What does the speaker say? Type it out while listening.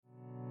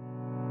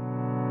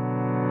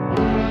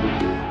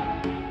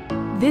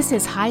This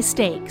is High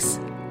Stakes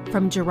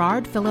from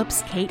Gerard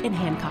Phillips, Cate and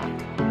Hancock.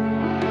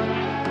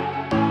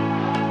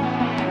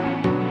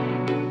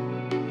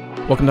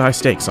 Welcome to High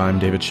Stakes. I'm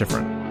David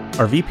Schifrin.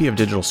 Our VP of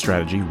Digital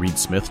Strategy, Reed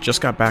Smith,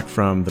 just got back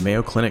from the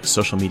Mayo Clinic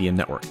Social Media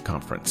Network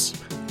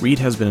conference. Reed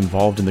has been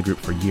involved in the group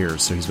for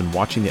years, so he's been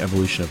watching the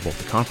evolution of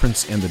both the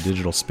conference and the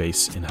digital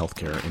space in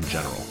healthcare in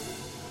general.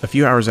 A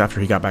few hours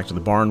after he got back to the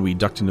barn, we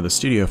ducked into the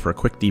studio for a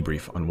quick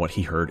debrief on what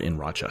he heard in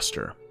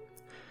Rochester.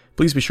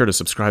 Please be sure to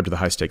subscribe to the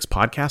High Stakes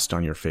podcast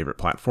on your favorite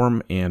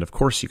platform, and of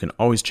course, you can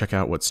always check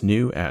out what's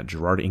new at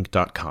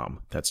gerardinc.com.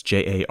 That's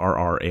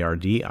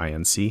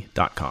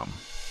JARRARDINC.com.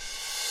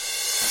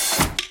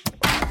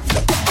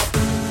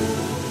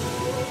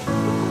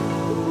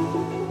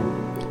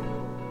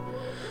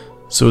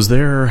 So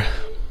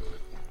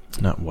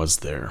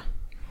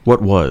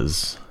what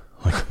was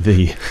like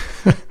the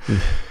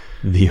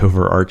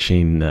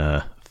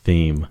overarching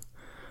theme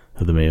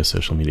of the Mayo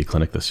Social Media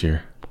Clinic this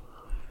year?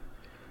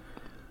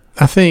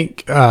 I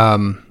think,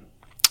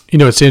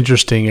 it's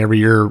interesting every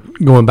year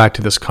going back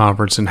to this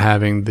conference and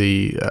having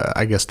the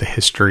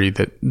history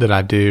that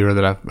I do or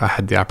that I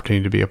had the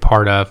opportunity to be a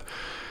part of.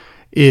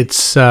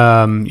 It's,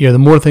 the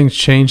more things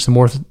change, the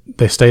more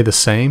they stay the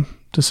same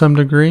to some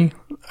degree.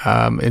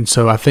 And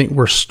so I think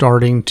we're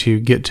starting to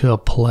get to a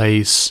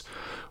place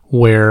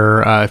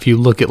where if you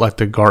look at like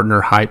the Gartner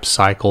hype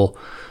cycle,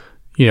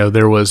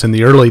 there was in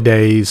the early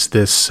days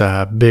this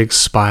big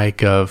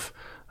spike of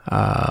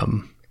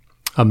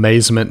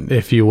amazement,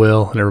 if you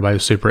will, and everybody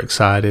was super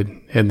excited.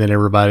 And then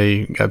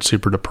everybody got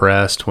super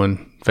depressed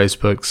when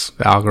Facebook's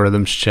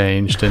algorithms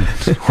changed and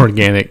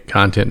organic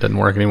content doesn't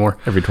work anymore.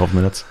 Every 12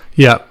 minutes.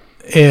 Yeah.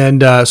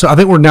 And so I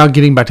think we're now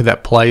getting back to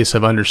that place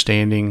of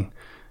understanding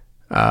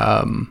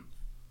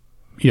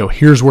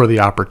here's where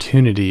the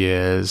opportunity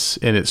is,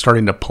 and it's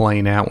starting to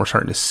plane out. We're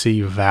starting to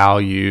see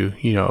value,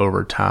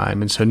 over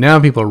time. And so now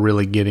people are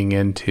really getting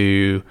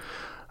into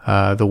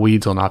the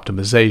weeds on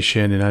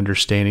optimization and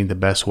understanding the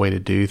best way to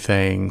do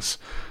things.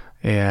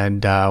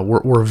 And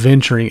we're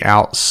venturing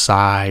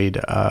outside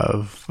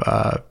of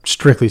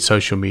strictly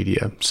social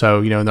media.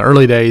 So, in the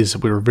early days,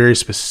 we were very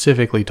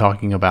specifically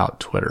talking about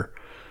Twitter,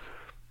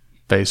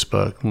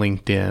 Facebook,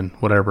 LinkedIn,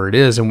 whatever it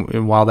is.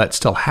 And while that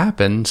still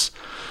happens,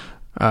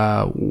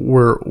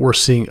 we're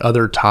seeing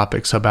other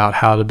topics about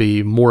how to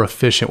be more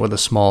efficient with a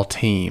small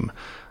team.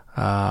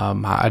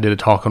 I did a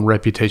talk on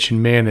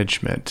reputation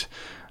management.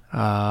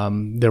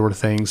 There were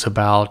things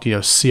about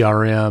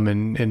CRM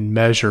and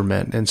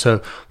measurement, and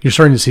so you're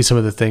starting to see some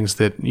of the things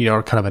that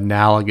are kind of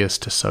analogous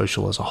to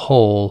social as a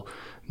whole,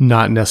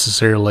 not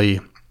necessarily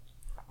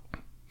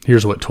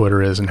here's what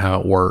Twitter is and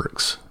how it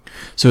works.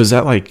 So is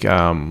that like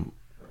are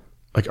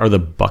the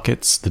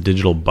buckets, the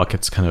digital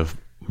buckets, kind of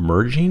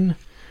merging?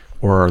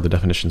 Or are the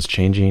definitions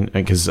changing?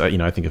 Because, I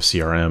think of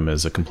CRM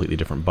as a completely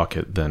different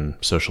bucket than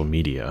social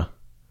media.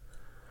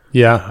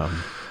 Yeah.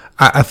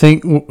 I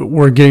think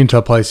we're getting to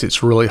a place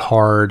it's really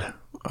hard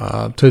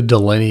to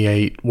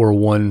delineate where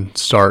one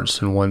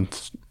starts and one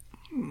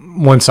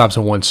stops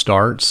and one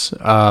starts.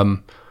 I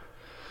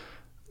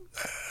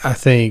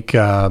think,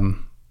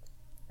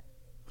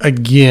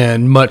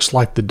 again, much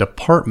like the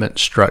department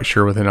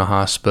structure within a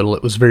hospital,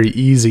 it was very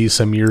easy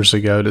some years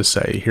ago to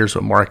say, here's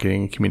what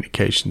marketing and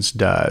communications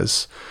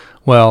does.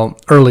 Well,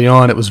 early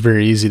on, it was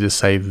very easy to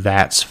say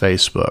that's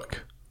Facebook,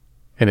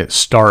 and it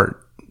started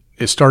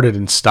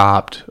and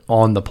stopped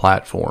on the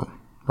platform,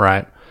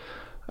 right?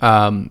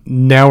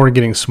 Now we're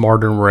getting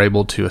smarter and we're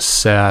able to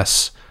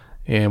assess,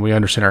 and we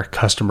understand our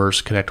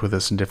customers connect with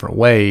us in different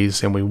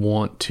ways, and we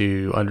want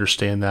to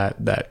understand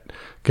that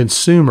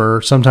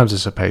consumer, sometimes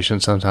it's a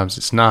patient, sometimes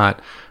it's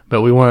not,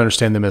 but we want to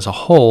understand them as a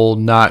whole,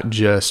 not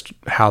just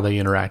how they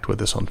interact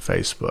with us on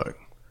Facebook.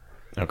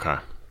 Okay.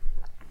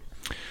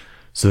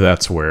 So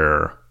that's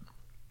where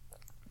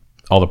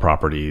all the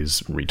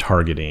properties,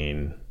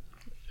 retargeting.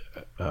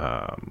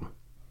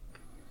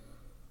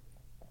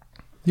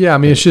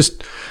 It's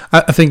just,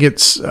 I think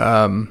it's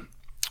the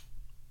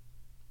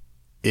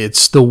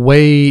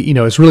way,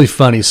 it's really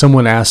funny.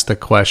 Someone asked the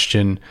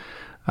question,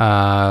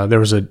 there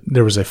was a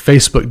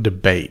Facebook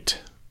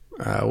debate,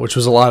 which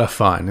was a lot of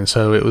fun. And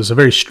so it was a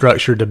very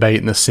structured debate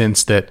in the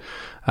sense that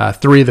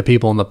three of the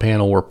people on the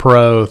panel were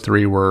pro,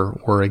 three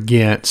were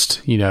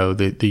against,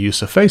 the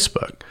use of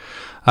Facebook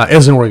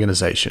as an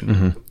organization.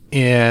 Mm-hmm.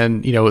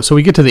 And, so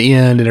we get to the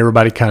end and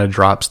everybody kind of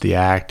drops the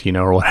act,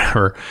 or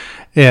whatever.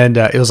 And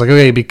it was like,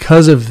 okay,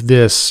 because of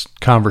this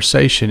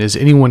conversation, is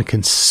anyone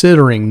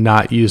considering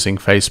not using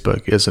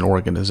Facebook as an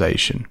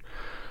organization?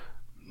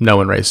 No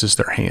one raises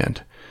their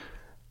hand.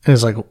 And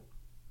it's like,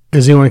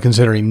 is anyone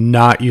considering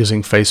not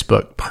using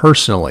Facebook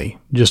personally?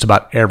 Just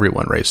about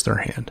everyone raised their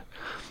hand.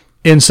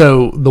 And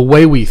so the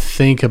way we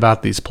think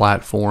about these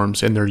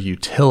platforms and their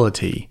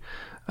utility,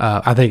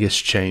 I think has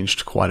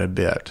changed quite a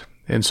bit.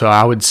 And so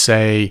I would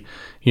say,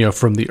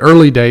 from the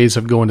early days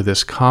of going to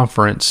this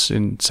conference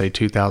in, say,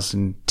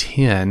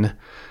 2010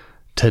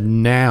 to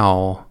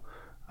now,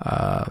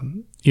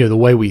 the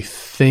way we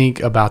think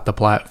about the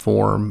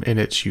platform and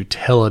its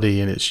utility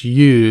and its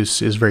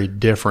use is very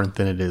different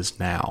than it is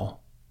now.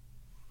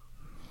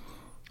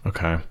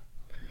 Okay.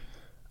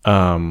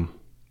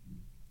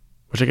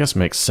 Which I guess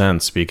makes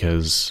sense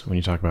because when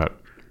you talk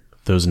about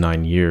those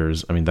 9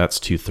 years, I mean, that's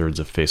 2/3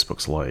 of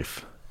Facebook's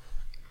life.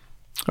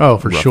 Oh,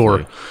 for roughly.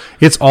 sure.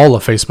 It's all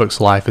of Facebook's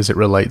life as it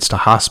relates to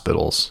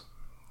hospitals,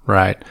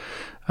 right?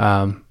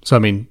 So, I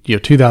mean,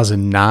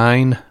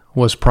 2009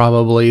 was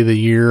probably the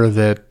year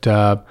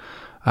that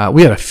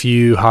we had a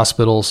few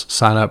hospitals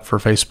sign up for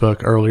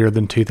Facebook earlier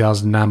than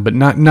 2009, but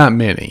not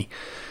many.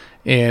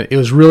 And it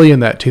was really in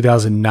that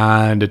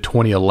 2009 to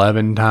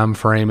 2011 time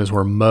frame is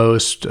where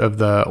most of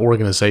the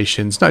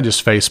organizations, not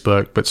just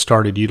Facebook, but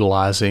started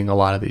utilizing a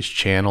lot of these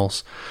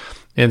channels.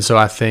 And so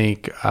I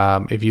think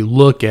if you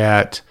look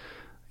at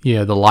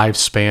the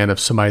lifespan of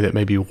somebody that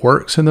maybe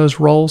works in those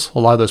roles, a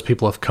lot of those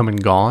people have come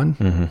and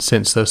gone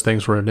since those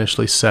things were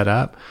initially set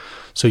up.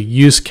 So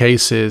use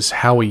cases,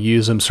 how we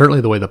use them,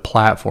 certainly the way the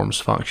platforms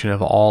function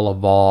have all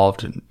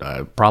evolved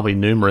probably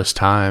numerous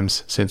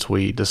times since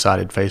we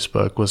decided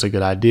Facebook was a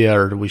good idea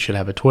or we should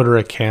have a Twitter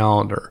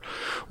account or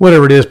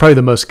whatever it is. Probably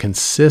the most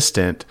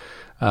consistent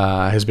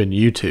has been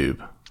YouTube,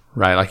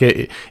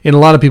 right? And a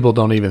lot of people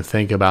don't even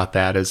think about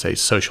that as a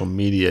social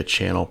media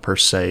channel per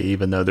se,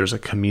 even though there's a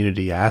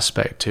community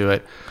aspect to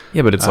it.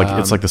 Yeah, but it's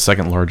like the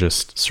second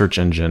largest search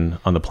engine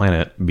on the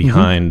planet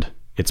behind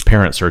its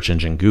parent search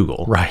engine,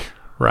 Google. Right.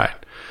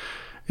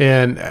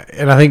 And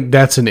I think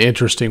that's an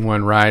interesting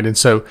one, right? And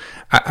so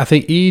I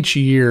think each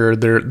year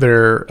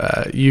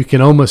you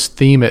can almost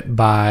theme it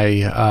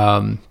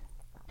by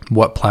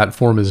what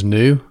platform is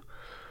new,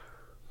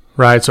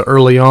 right? So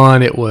early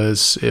on it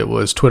was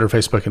Twitter,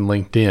 Facebook, and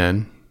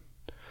LinkedIn.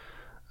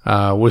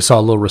 We saw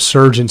a little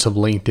resurgence of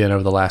LinkedIn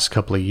over the last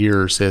couple of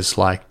years as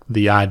like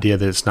the idea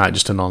that it's not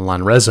just an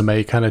online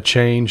resume kind of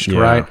changed,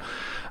 right?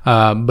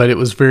 But it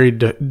was very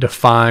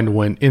defined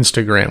when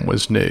Instagram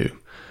was new.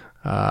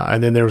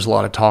 And then there was a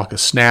lot of talk of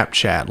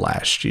Snapchat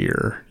last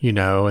year,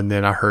 and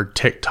then I heard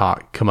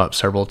TikTok come up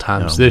several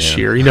times this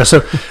year,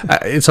 so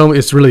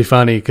it's really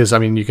funny because, I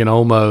mean, you can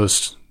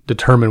almost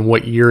determine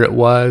what year it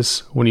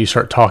was when you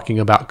start talking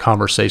about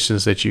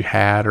conversations that you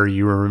had, or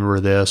you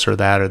remember this or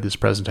that, or this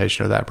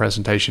presentation or that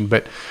presentation.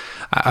 But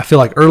I feel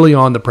like early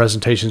on the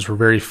presentations were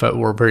very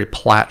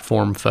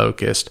platform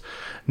focused.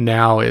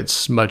 Now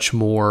it's much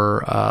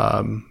more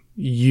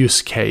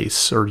use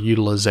case or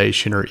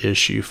utilization or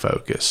issue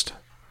focused.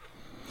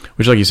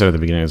 Which, like you said at the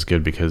beginning, is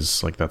good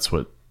because, like, that's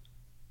what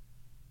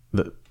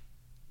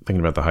thinking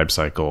about the hype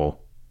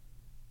cycle.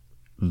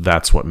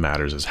 That's what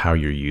matters is how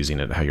you're using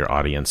it, how your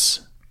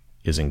audience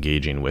is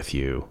engaging with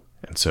you,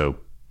 and so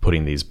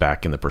putting these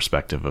back in the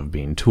perspective of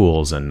being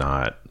tools and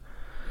not.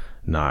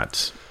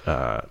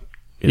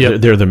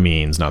 They're the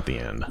means, not the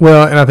end.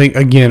 Well, and I think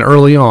again,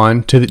 early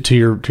on, to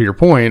your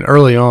point,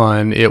 early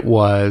on it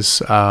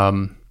was,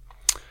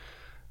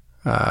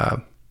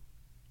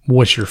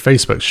 what's your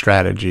Facebook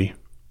strategy?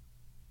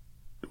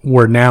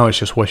 Where now it's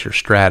just what's your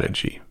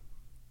strategy,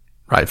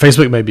 right?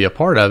 Facebook may be a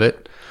part of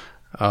it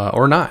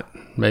or not.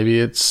 Maybe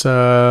it's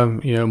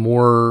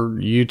more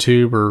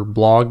YouTube or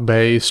blog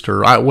based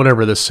or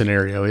whatever this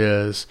scenario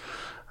is.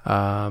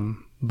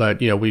 But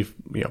we've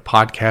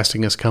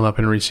podcasting has come up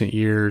in recent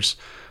years,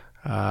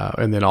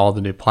 and then all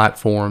the new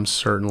platforms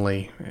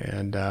certainly.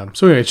 And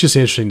so anyway, it's just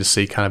interesting to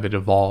see kind of it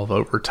evolve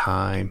over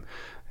time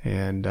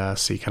and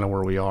see kind of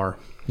where we are.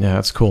 Yeah,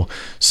 that's cool.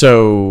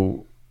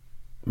 So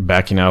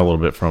backing out a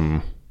little bit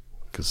from.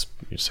 Because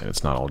you're saying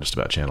it's not all just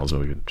about channels,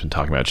 but we've been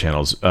talking about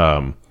channels.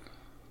 Talk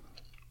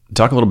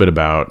a little bit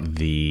about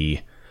the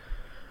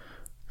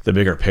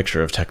bigger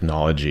picture of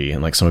technology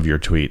and like some of your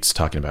tweets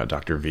talking about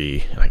Dr.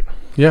 V.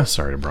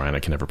 Sorry to Brian, I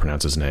can never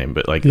pronounce his name,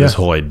 but this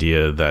whole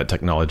idea that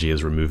technology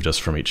has removed us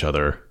from each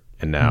other,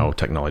 and now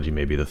technology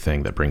may be the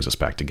thing that brings us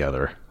back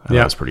together.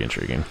 That's pretty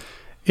intriguing.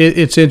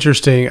 It's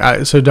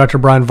interesting. So Dr.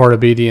 Brian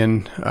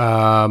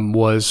Vartabedian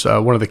was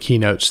one of the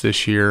keynotes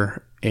this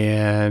year.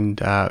 And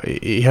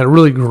he had a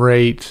really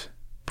great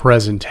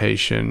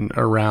presentation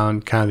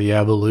around kind of the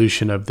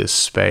evolution of this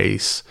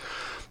space.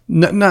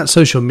 Not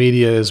social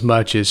media as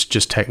much as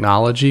just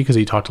technology, because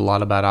he talked a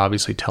lot about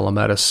obviously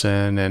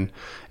telemedicine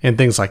and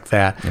things like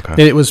that. Okay.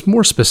 And it was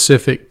more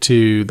specific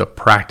to the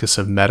practice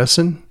of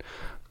medicine.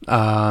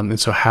 And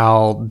so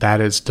how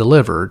that is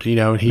delivered,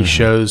 and he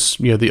shows,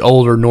 the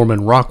older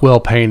Norman Rockwell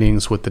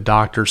paintings with the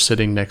doctor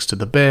sitting next to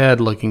the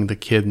bed, looking the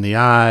kid in the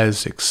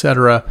eyes,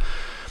 etc.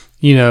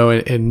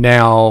 And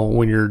now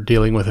when you're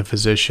dealing with a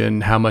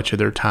physician, how much of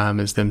their time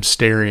is them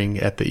staring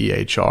at the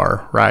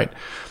EHR, right?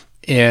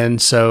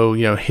 And so,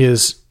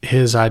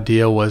 his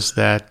idea was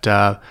that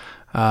there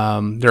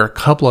are a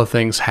couple of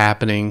things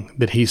happening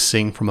that he's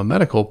seeing from a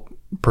medical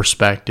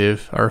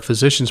perspective, or a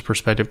physician's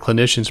perspective,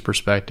 clinician's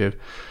perspective.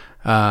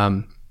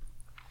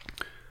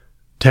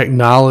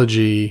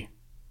 Technology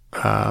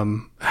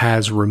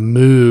has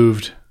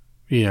removed,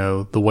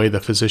 the way the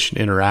physician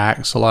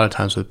interacts a lot of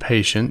times with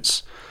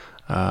patients.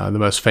 The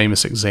most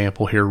famous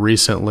example here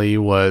recently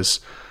was,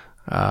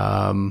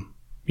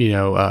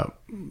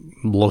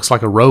 looks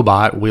like a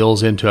robot,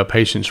 wheels into a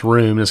patient's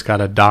room. It's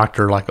got a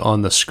doctor like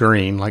on the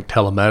screen, like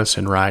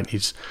telemedicine,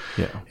 right?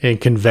 And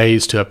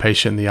conveys to a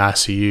patient in the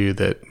ICU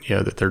that,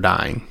 that they're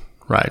dying,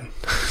 right?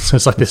 So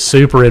it's like this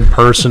super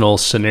impersonal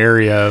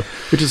scenario,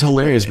 which is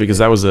hilarious because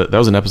that was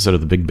an episode of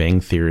The Big Bang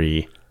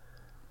Theory.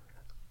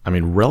 I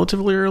mean,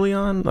 relatively early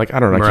on. Like, I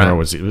don't know, I can't remember,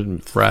 was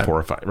it 4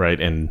 or 5, right?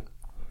 And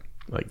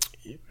like,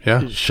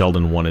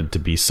 Sheldon wanted to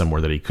be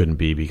somewhere that he couldn't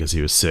be because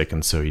he was sick,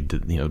 and so he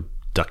did,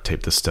 duct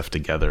tape this stuff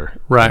together,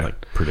 right?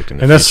 Like predicting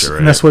the future, right?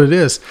 And that's what it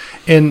is.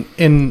 And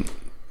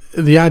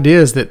the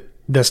idea is that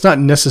that's not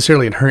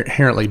necessarily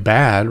inherently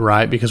bad,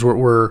 right? Because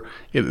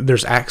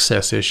there's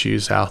access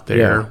issues out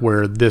there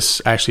where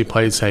this actually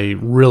plays a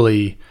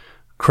really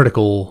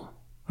critical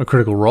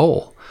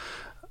role.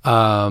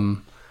 I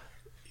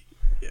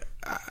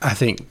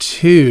think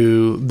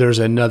too, there's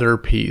another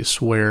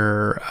piece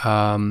where,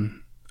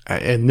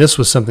 and this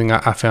was something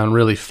I found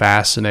really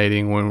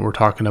fascinating when we're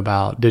talking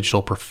about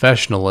digital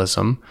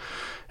professionalism.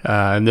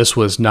 And this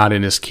was not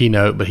in his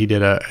keynote, but he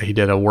did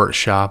a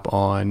workshop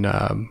on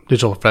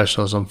digital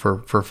professionalism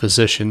for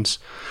physicians.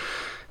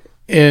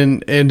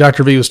 And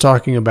Dr. V was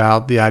talking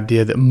about the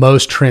idea that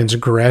most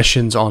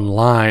transgressions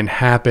online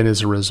happen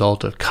as a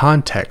result of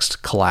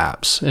context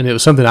collapse. And it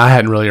was something I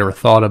hadn't really ever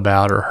thought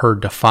about or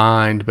heard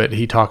defined, but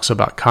he talks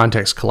about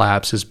context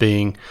collapse as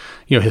being,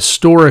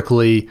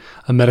 historically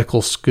a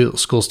medical school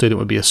student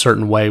would be a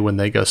certain way when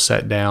they go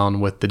sit down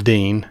with the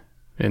dean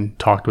and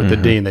talked with the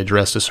dean. They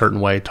dressed a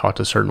certain way, talked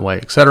a certain way,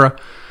 etc.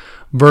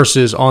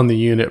 Versus on the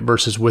unit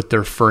versus with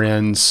their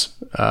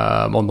friends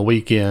on the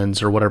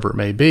weekends or whatever it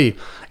may be.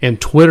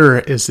 And Twitter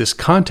is this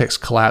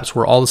context collapse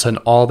where all of a sudden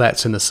all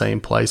that's in the same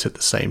place at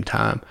the same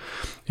time.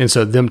 And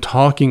so them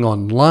talking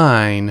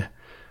online,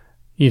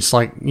 it's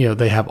like,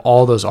 they have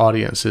all those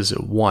audiences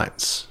at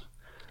once.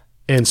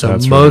 And so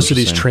that's most of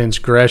these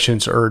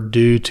transgressions are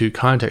due to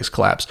context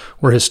collapse,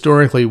 where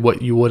historically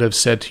what you would have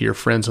said to your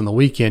friends on the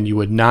weekend, you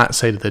would not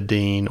say to the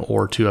dean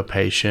or to a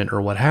patient or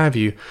what have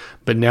you.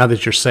 But now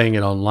that you're saying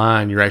it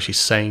online, you're actually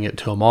saying it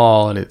to them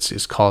all, and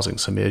it's causing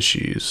some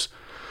issues.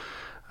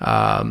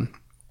 And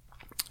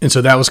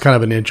so that was kind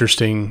of an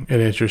interesting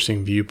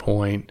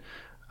viewpoint.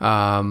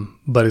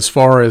 But as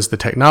far as the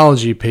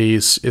technology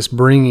piece, it's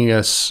bringing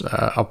us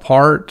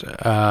apart,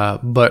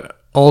 but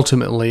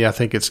ultimately, I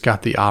think it's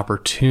got the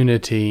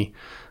opportunity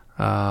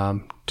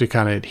to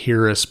kind of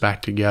adhere us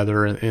back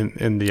together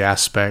in the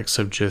aspects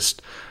of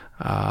just,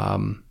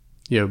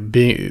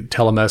 being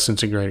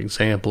telemedicine's a great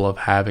example of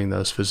having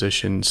those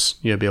physicians,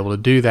 be able to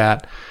do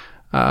that.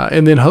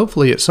 And then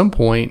hopefully at some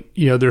point,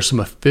 there's some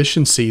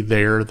efficiency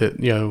there that,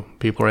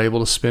 people are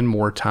able to spend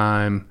more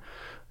time,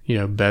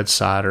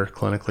 bedside or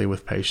clinically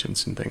with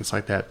patients and things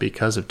like that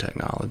because of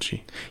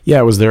technology.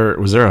 Yeah. Was there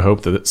a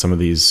hope that some of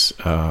these,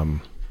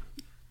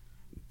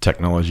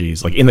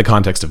 technologies, like in the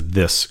context of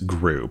this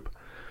group,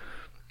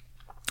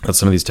 that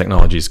some of these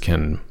technologies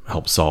can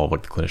help solve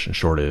like the clinician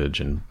shortage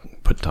and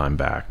put time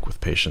back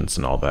with patients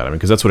and all that? I mean,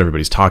 because that's what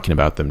everybody's talking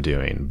about them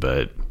doing,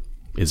 but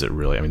is it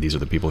really? I mean, these are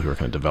the people who are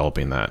kind of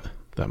developing that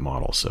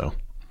model. So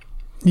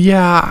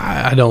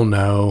yeah, I don't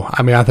know.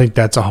 I mean, I think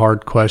that's a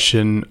hard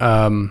question.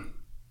 I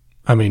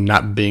mean,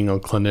 not being a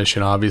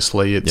clinician,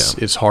 obviously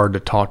it's hard to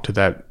talk to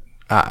that.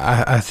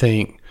 I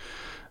think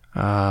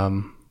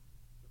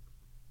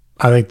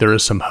there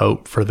is some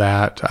hope for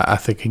that. I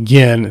think,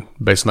 again,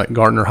 based on that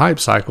Gartner hype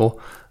cycle,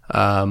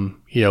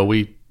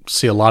 we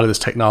see a lot of this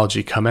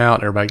technology come out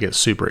and everybody gets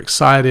super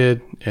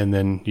excited, and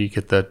then you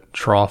get the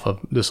trough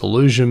of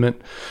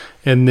disillusionment,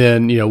 and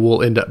then,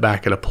 we'll end up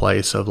back at a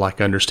place of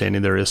like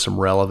understanding there is some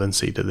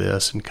relevancy to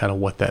this and kind of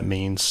what that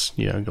means,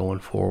 going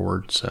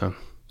forward. So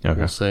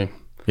we'll see.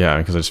 Yeah,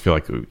 because I just feel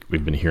like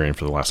we've been hearing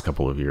for the last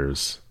couple of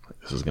years,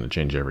 this is going to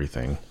change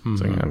everything. Mm-hmm.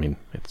 So, I mean,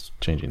 it's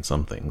changing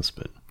some things,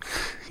 but...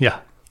 Yeah.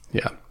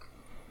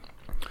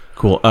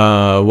 Cool.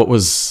 What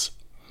was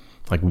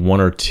like one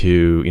or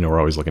two, we're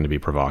always looking to be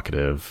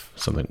provocative,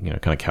 something,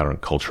 kind of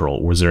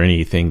countercultural. Was there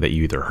anything that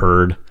you either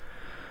heard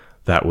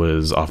that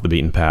was off the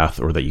beaten path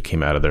or that you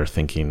came out of there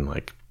thinking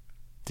like,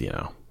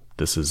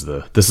 this is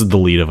the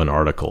lead of an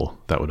article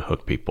that would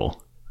hook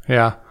people?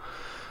 Yeah.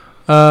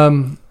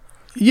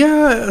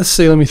 Let's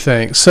see, let me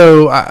think.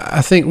 So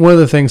I think one of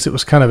the things that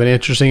was kind of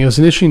it was an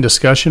interesting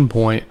discussion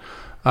point,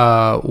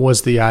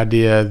 was the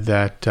idea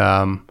that,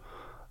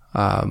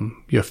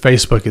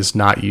 Facebook is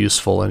not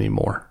useful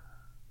anymore.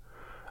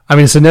 I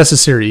mean, it's a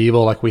necessary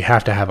evil. Like, we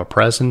have to have a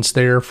presence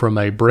there from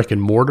a brick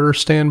and mortar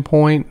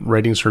standpoint,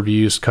 ratings,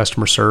 reviews,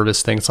 customer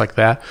service, things like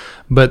that.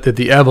 But that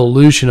the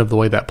evolution of the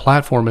way that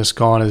platform has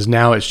gone is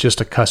now it's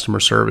just a customer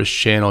service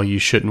channel. You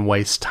shouldn't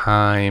waste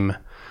time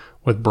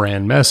with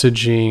brand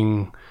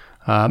messaging,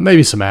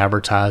 maybe some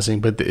advertising,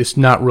 but it's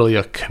not really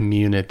a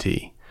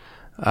community.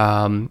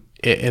 And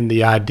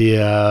the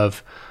idea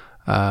of,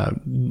 don't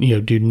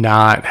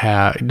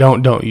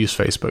use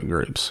Facebook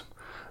groups.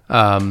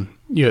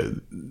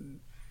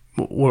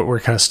 We're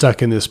kind of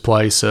stuck in this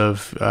place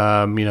of,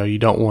 you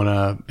don't want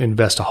to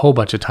invest a whole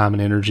bunch of time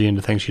and energy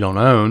into things you don't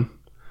own,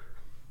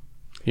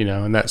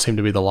 and that seemed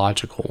to be the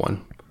logical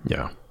one.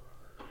 Yeah.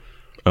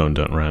 own,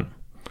 don't rent.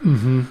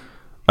 Mm-hmm.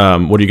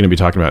 What are you going to be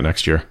talking about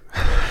next year?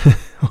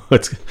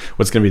 What's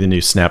going to be the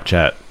new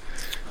Snapchat,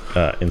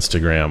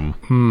 Instagram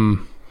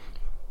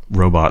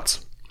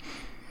robots?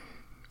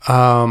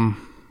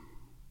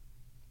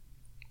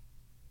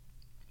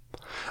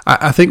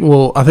 I think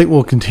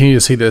we'll continue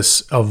to see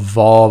this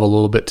evolve a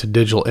little bit to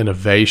digital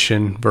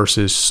innovation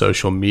versus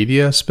social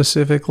media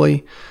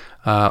specifically.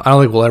 I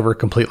don't think we'll ever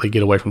completely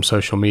get away from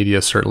social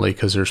media, certainly,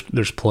 because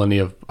there's plenty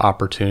of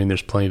opportunity,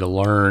 there's plenty to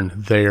learn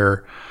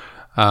there.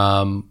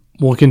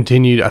 We'll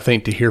continue, I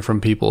think, to hear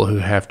from people who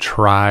have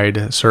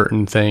tried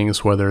certain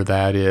things, whether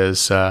that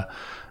is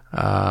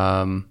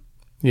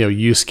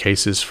use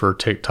cases for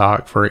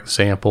TikTok, for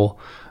example.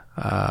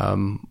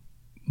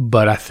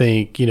 But I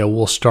think,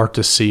 we'll start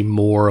to see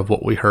more of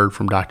what we heard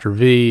from Dr.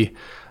 V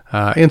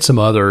and some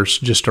others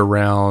just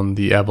around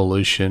the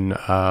evolution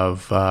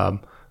of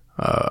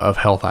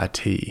health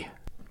IT.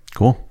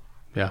 Cool.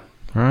 Yeah.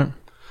 All right.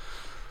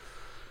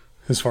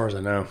 As far as I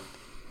know.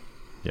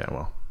 Yeah,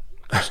 well,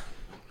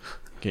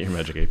 get your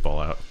Magic 8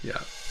 Ball out. Yeah,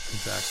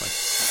 exactly.